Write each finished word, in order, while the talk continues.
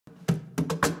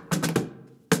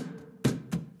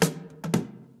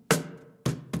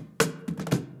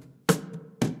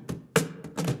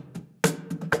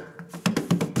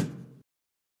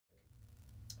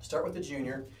start with the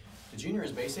Junior. The Junior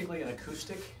is basically an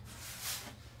acoustic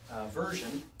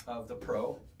version of the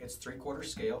Pro. It's 3/4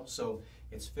 scale, so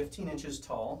it's 15 inches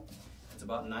tall. It's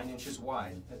about 9 inches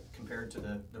wide compared to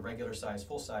the regular size,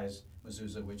 full-size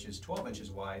MeZuZah, which is 12 inches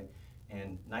wide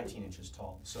and 19 inches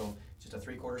tall. So just a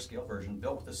 3/4 scale version,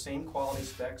 built with the same quality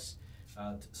specs,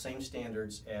 same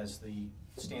standards as the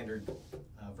standard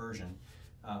version.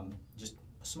 Just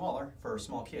smaller for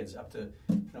small kids, up to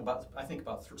I think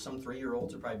about some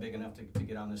 3-year-olds are probably big enough to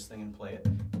get on this thing and play it.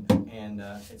 And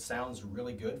it sounds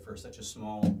really good for such a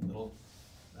small little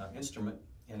instrument.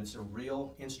 And it's a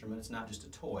real instrument, it's not just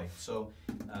a toy. So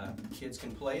kids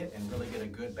can play it and really get a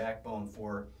good backbone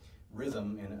for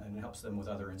rhythm, and it helps them with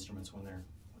other instruments when they're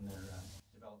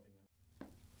developing them.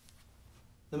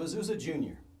 The MeZuZah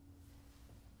Junior.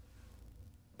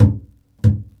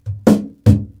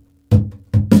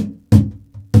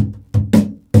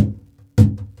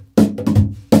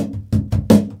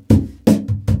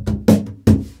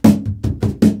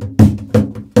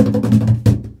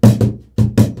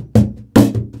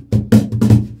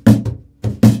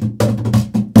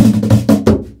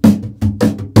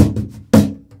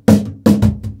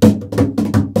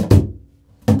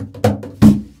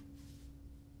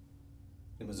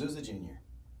 The MeZuZah Junior.